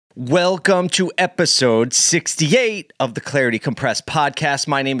Welcome to episode 68 of the Clarity Compressed podcast.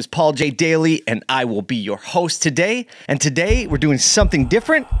 My name is Paul J. Daly, and I will be your host today. And today, we're doing something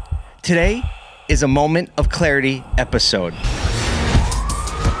different. Today is a Moment of Clarity episode.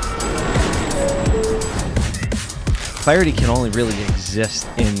 Clarity can only really exist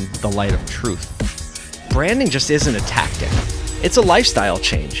in the light of truth. Branding just isn't a tactic. It's a lifestyle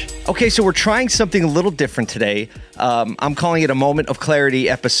change. Okay, so we're trying something a little different today. I'm calling it a Moment of Clarity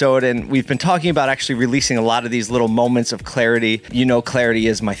episode, and we've been talking about actually releasing a lot of these little moments of clarity. You know, clarity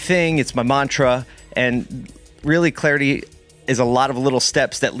is my thing, it's my mantra, and really clarity is a lot of little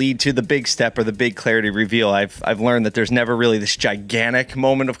steps that lead to the big step or the big clarity reveal. I've learned that there's never really this gigantic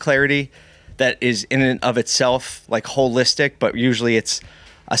moment of clarity that is in and of itself like holistic, but usually it's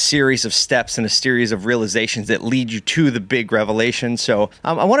a series of steps and a series of realizations that lead you to the big revelation. So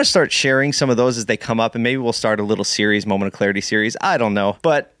I want to start sharing some of those as they come up, and maybe we'll start a little series, Moment of Clarity series. I don't know.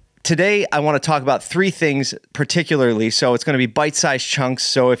 But today I want to talk about three things particularly. So it's going to be bite-sized chunks.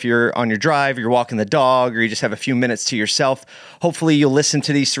 So if you're on your drive, you're walking the dog, or you just have a few minutes to yourself, hopefully you'll listen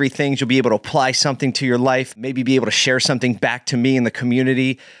to these three things. You'll be able to apply something to your life, maybe be able to share something back to me in the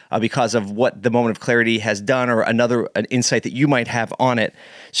community because of what the Moment of Clarity has done, or an insight that you might have on it.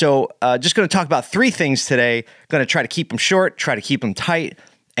 So just going to talk about three things today. Going to try to keep them short, try to keep them tight,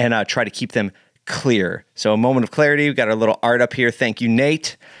 and try to keep them clear. So a Moment of Clarity. We've got our little art up here. Thank you,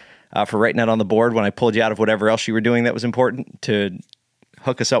 Nate, for writing that on the board when I pulled you out of whatever else you were doing that was important to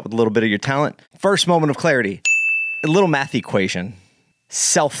hook us up with a little bit of your talent. First Moment of Clarity, a little math equation.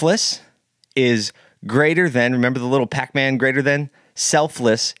 Selfless is greater than, remember the little Pac-Man greater than?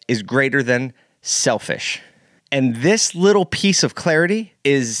 Selfless is greater than selfish. And this little piece of clarity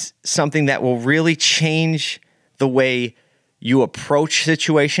is something that will really change the way you approach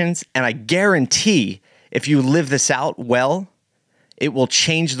situations. And I guarantee if you live this out well, it will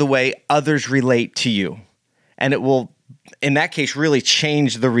change the way others relate to you. And it will, in that case, really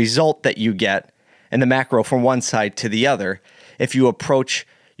change the result that you get in the macro from one side to the other. If you approach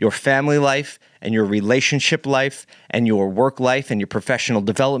your family life and your relationship life and your work life and your professional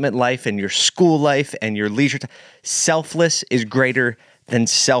development life and your school life and your leisure time, selfless is greater than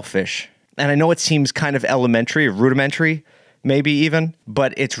selfish. And I know it seems kind of elementary or rudimentary, maybe even,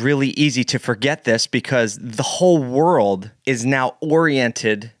 but it's really easy to forget this because the whole world is now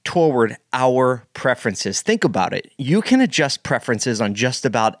oriented toward our preferences. Think about it. You can adjust preferences on just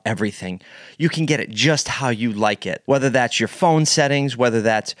about everything. You can get it just how you like it, whether that's your phone settings, whether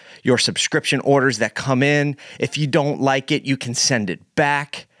that's your subscription orders that come in. If you don't like it, you can send it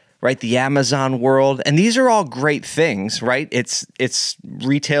back. Right? The Amazon world. And these are all great things, right? It's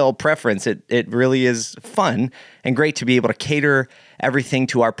retail preference. It really is fun and great to be able to cater everything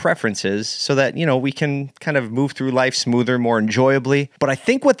to our preferences so that, you know, we can kind of move through life smoother, more enjoyably. But I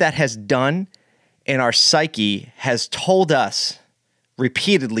think what that has done in our psyche has told us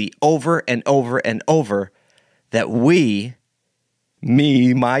repeatedly over and over and over that we,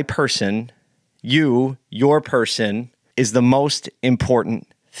 me, my person, you, your person, is the most important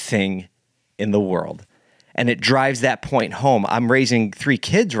thing in the world. And it drives that point home. I'm raising 3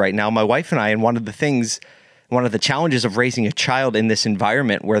 kids right now, my wife and I, and one of the challenges of raising a child in this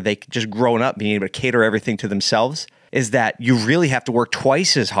environment where they just grown up being able to cater everything to themselves is that you really have to work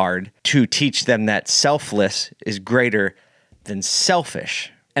twice as hard to teach them that selfless is greater than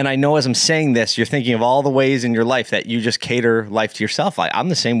selfish. And I know as I'm saying this, you're thinking of all the ways in your life that you just cater life to yourself. I'm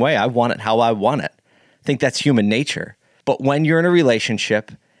the same way. I want it how I want it. I think that's human nature. But when you're in a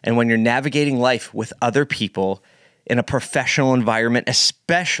relationship and when you're navigating life with other people in a professional environment,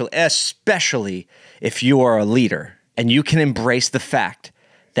 especially if you are a leader and you can embrace the fact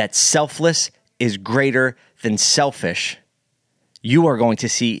that selfless is greater than selfish, you are going to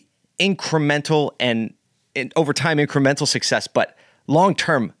see incremental and over time incremental success, but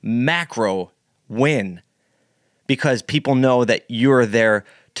long-term macro win because people know that you're there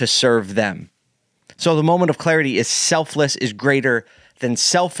to serve them. So the moment of clarity is selfless is greater than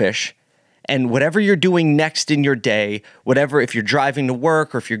selfish. And whatever you're doing next in your day, whatever, if you're driving to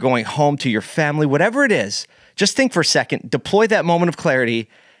work or if you're going home to your family, whatever it is, just think for a second, deploy that moment of clarity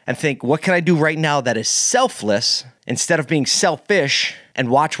and think, what can I do right now that is selfless instead of being selfish, and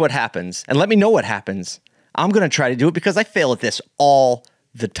watch what happens. And let me know what happens. I'm going to try to do it because I fail at this all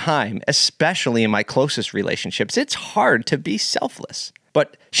the time, especially in my closest relationships. It's hard to be selfless.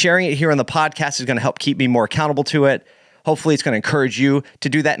 But sharing it here on the podcast is going to help keep me more accountable to it. Hopefully, it's going to encourage you to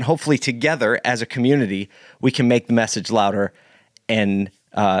do that. And hopefully, together as a community, we can make the message louder and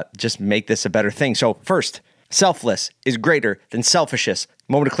just make this a better thing. So first, selfless is greater than selfishness.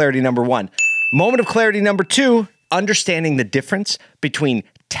 Moment of clarity number 1. Moment of clarity number 2, understanding the difference between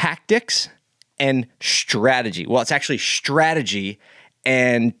tactics and strategy. Well, it's actually strategy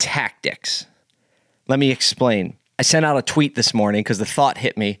and tactics. Let me explain. I sent out a tweet this morning because the thought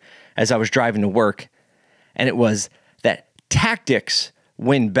hit me as I was driving to work, and it was that tactics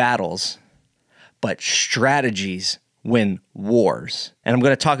win battles, but strategies win wars. And I'm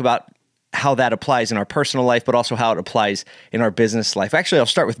going to talk about how that applies in our personal life, but also how it applies in our business life. Actually, I'll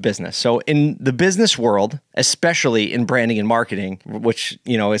start with business. So in the business world, especially in branding and marketing, which,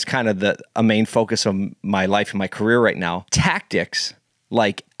 is kind of a main focus of my life and my career right now, tactics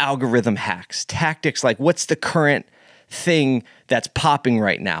like algorithm hacks, tactics like what's the current thing that's popping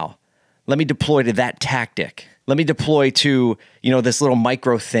right now? Let me deploy to that tactic. Let me deploy to, this little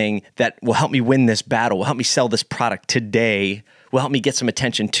micro thing that will help me win this battle, will help me sell this product today, will help me get some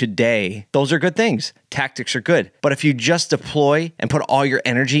attention today. Those are good things. Tactics are good. But if you just deploy and put all your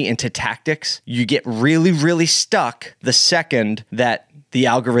energy into tactics, you get really, really stuck the second that the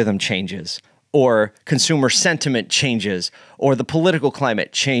algorithm changes, or consumer sentiment changes, or the political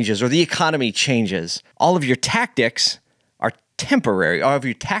climate changes, or the economy changes. All of your tactics are temporary. All of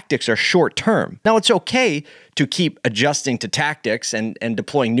your tactics are short term. Now, it's okay to keep adjusting to tactics and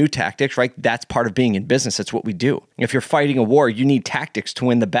deploying new tactics, right? That's part of being in business. That's what we do. If you're fighting a war, you need tactics to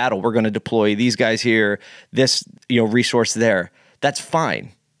win the battle. We're going to deploy these guys here, this resource there. That's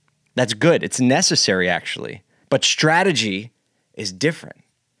fine. That's good. It's necessary, actually. But strategy is different.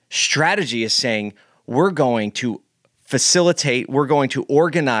 Strategy is saying we're going to facilitate, we're going to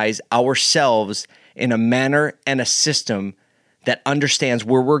organize ourselves in a manner and a system that understands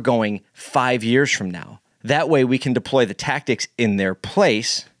where we're going 5 years from now. That way we can deploy the tactics in their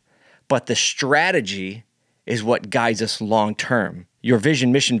place, but the strategy is what guides us long term. Your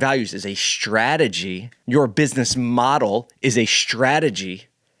vision, mission, values is a strategy. Your business model is a strategy.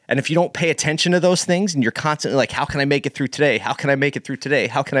 And if you don't pay attention to those things and you're constantly like, how can I make it through today? How can I make it through today?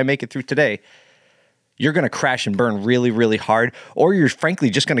 How can I make it through today? You're going to crash and burn really, really hard, or you're frankly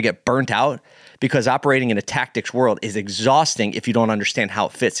just going to get burnt out because operating in a tactics world is exhausting if you don't understand how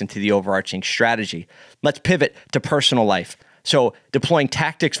it fits into the overarching strategy. Let's pivot to personal life. So deploying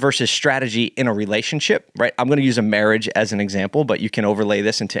tactics versus strategy in a relationship, right? I'm going to use a marriage as an example, but you can overlay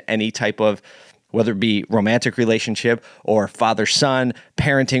this into any type of, whether it be romantic relationship or father-son,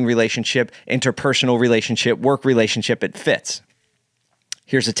 parenting relationship, interpersonal relationship, work relationship, it fits.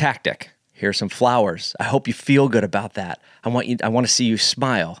 Here's a tactic. Here's some flowers. I hope you feel good about that. I want to see you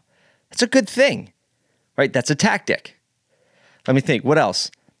smile. That's a good thing, right? That's a tactic. Let me think, what else?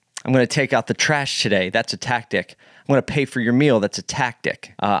 I'm going to take out the trash today. That's a tactic. I'm going to pay for your meal. That's a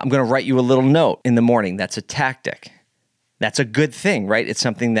tactic. I'm going to write you a little note in the morning. That's a tactic. That's a good thing, right? It's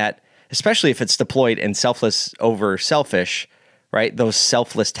something that, especially if it's deployed in selfless over selfish, right? Those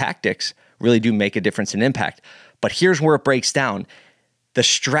selfless tactics really do make a difference and impact. But here's where it breaks down. The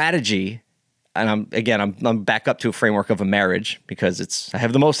strategy, and I'm back up to a framework of a marriage because I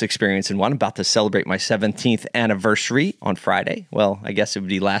have the most experience in one. I'm about to celebrate my 17th anniversary on Friday. Well, I guess it would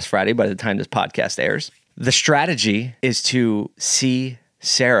be last Friday by the time this podcast airs. The strategy is to see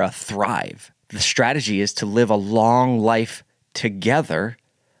Sarah thrive. The strategy is to live a long life together,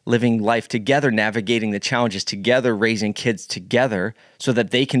 living life together, navigating the challenges together, raising kids together so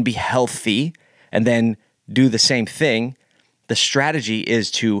that they can be healthy and then do the same thing. The strategy is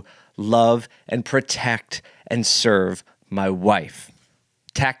to love and protect and serve my wife.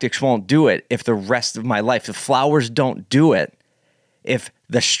 Tactics won't do it if the rest of my life, the flowers don't do it if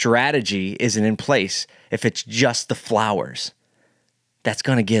the strategy isn't in place, if it's just the flowers. That's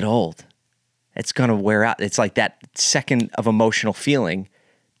going to get old. It's going to wear out. It's like that second of emotional feeling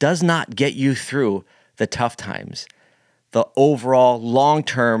does not get you through the tough times. The overall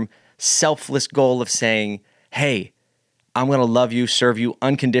long-term selfless goal of saying, hey, I'm going to love you, serve you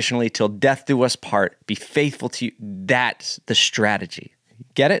unconditionally till death do us part, be faithful to you. That's the strategy.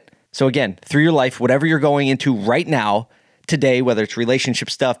 Get it? So again, through your life, whatever you're going into right now, today, whether it's relationship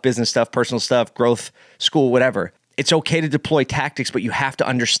stuff, business stuff, personal stuff, growth, school, whatever, it's okay to deploy tactics, but you have to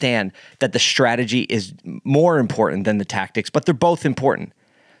understand that the strategy is more important than the tactics, but they're both important.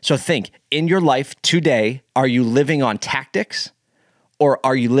 So think, in your life today, are you living on tactics or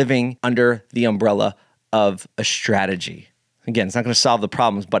are you living under the umbrella of a strategy? Again, it's not going to solve the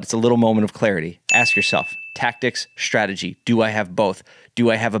problems, but it's a little moment of clarity. Ask yourself, tactics, strategy. Do I have both?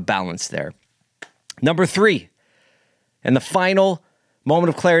 Do I have a balance there? Number 3, and the final moment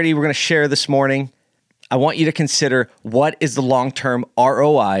of clarity we're going to share this morning, I want you to consider what is the long-term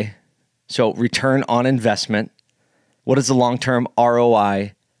ROI, so return on investment. What is the long-term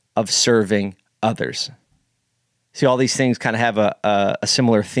ROI of serving others? See, all these things kind of have a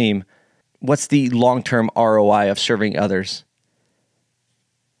similar theme. What's the long-term ROI of serving others?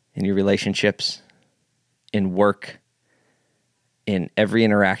 in your relationships, in work, in every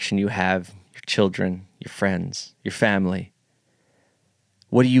interaction you have, your children, your friends, your family.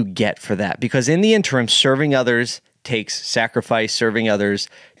 What do you get for that? Because in the interim, serving others takes sacrifice. Serving others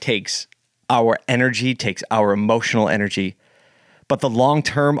takes our energy, takes our emotional energy. But the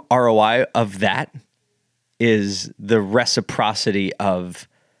long-term ROI of that is the reciprocity of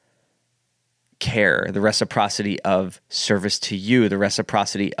care, the reciprocity of service to you, the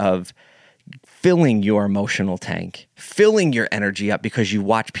reciprocity of filling your emotional tank, filling your energy up because you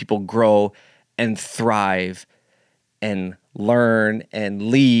watch people grow and thrive and learn and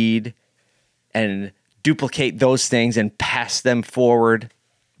lead and duplicate those things and pass them forward.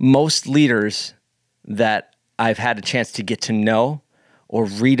 Most leaders that I've had a chance to get to know or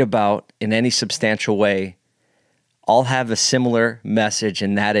read about in any substantial way all have a similar message,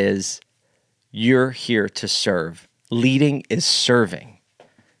 and that is, you're here to serve. Leading is serving.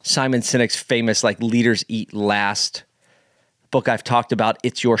 Simon Sinek's famous, leaders eat last book I've talked about,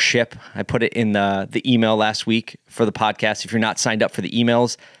 It's Your Ship. I put it in the email last week for the podcast. If you're not signed up for the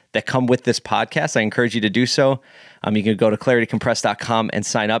emails that come with this podcast, I encourage you to do so. You can go to claritycompressed.com and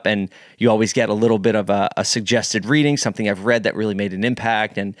sign up, and you always get a little bit of a suggested reading, something I've read that really made an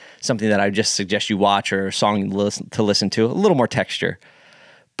impact, and something that I just suggest you watch, or a song to listen to, a little more texture.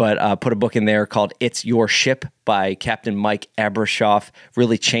 But put a book in there called It's Your Ship by Captain Mike Abrashoff.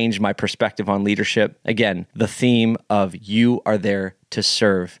 Really changed my perspective on leadership. Again, the theme of you are there to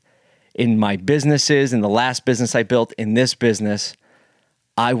serve. In my businesses, in the last business I built, in this business,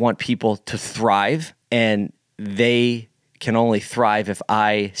 I want people to thrive, and they can only thrive if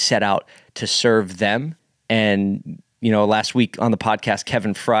I set out to serve them. And, last week on the podcast,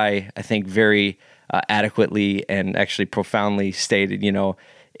 Kevin Fry, I think very adequately and actually profoundly stated,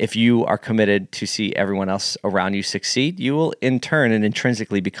 if you are committed to see everyone else around you succeed, you will in turn and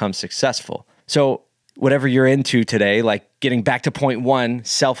intrinsically become successful. So whatever you're into today, like getting back to point one,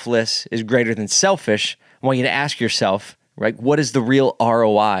 selfless is greater than selfish, I want you to ask yourself, right, what is the real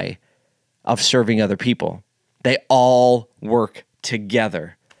ROI of serving other people? They all work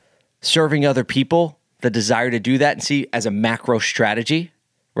together. Serving other people, the desire to do that and see as a macro strategy,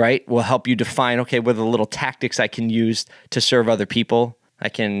 right, will help you define, okay, what are the little tactics I can use to serve other people? I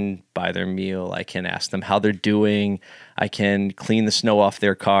can buy their meal. I can ask them how they're doing. I can clean the snow off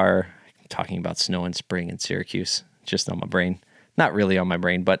their car. I'm talking about snow and spring in Syracuse, just on my brain. Not really on my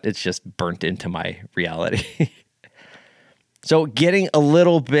brain, but it's just burnt into my reality. So getting a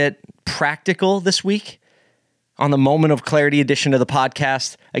little bit practical this week on the Moment of Clarity edition of the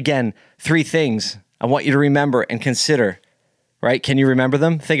podcast. Again, 3 things I want you to remember and consider, right? Can you remember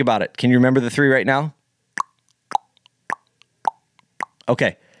them? Think about it. Can you remember the 3 right now?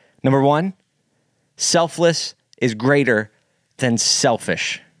 Okay. Number 1, selfless is greater than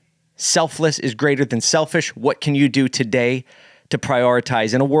selfish. Selfless is greater than selfish. What can you do today to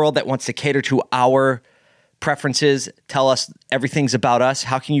prioritize in a world that wants to cater to our preferences, tell us everything's about us?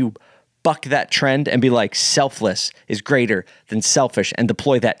 How can you buck that trend and be like, selfless is greater than selfish, and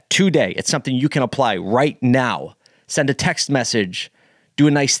deploy that today? It's something you can apply right now. Send a text message, do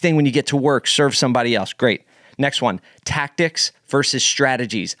a nice thing when you get to work, serve somebody else. Great. Next one, tactics versus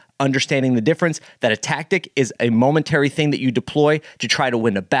strategies. Understanding the difference that a tactic is a momentary thing that you deploy to try to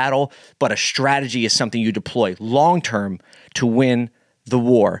win a battle, but a strategy is something you deploy long-term to win the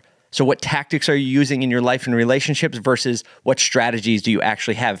war. So what tactics are you using in your life and relationships versus what strategies do you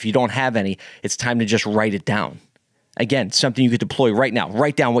actually have? If you don't have any, it's time to just write it down. Again, something you could deploy right now.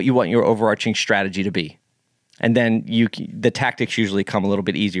 Write down what you want your overarching strategy to be. And then the tactics usually come a little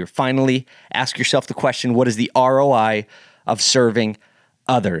bit easier. Finally, ask yourself the question, what is the ROI of serving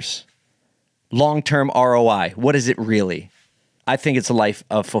others? Long-term ROI, what is it really? I think it's a life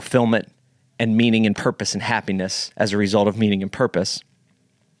of fulfillment and meaning and purpose and happiness as a result of meaning and purpose.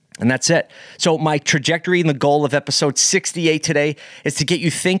 And that's it. So my trajectory and the goal of episode 68 today is to get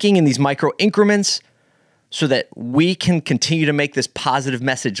you thinking in these micro increments so that we can continue to make this positive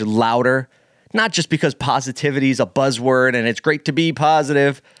message louder. Not just because positivity is a buzzword and it's great to be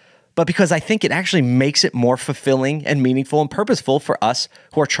positive, but because I think it actually makes it more fulfilling and meaningful and purposeful for us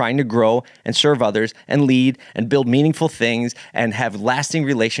who are trying to grow and serve others and lead and build meaningful things and have lasting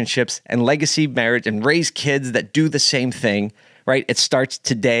relationships and legacy marriage and raise kids that do the same thing, right? It starts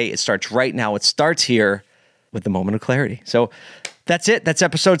today. It starts right now. It starts here with the Moment of Clarity. So that's it. That's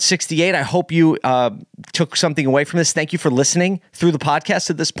episode 68. I hope you took something away from this. Thank you for listening through the podcast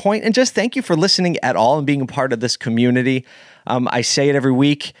at this point, and just thank you for listening at all and being a part of this community. I say it every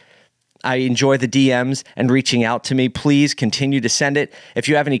week. I enjoy the DMs and reaching out to me. Please continue to send it. If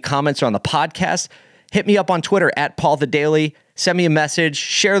you have any comments on the podcast, hit me up on Twitter at Paul the Daly. send me a message,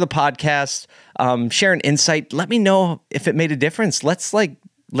 share the podcast, share an insight. Let me know if it made a difference. Let's let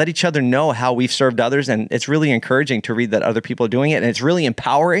each other know how we've served others. And it's really encouraging to read that other people are doing it. And it's really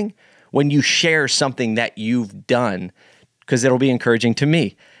empowering when you share something that you've done, because it'll be encouraging to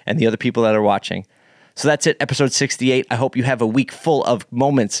me and the other people that are watching. So that's it, episode 68. I hope you have a week full of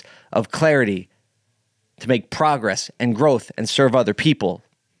moments of clarity to make progress and growth and serve other people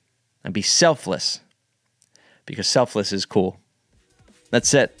and be selfless, because selfless is cool.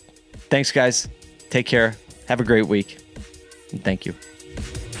 That's it. Thanks, guys. Take care. Have a great week. And thank you.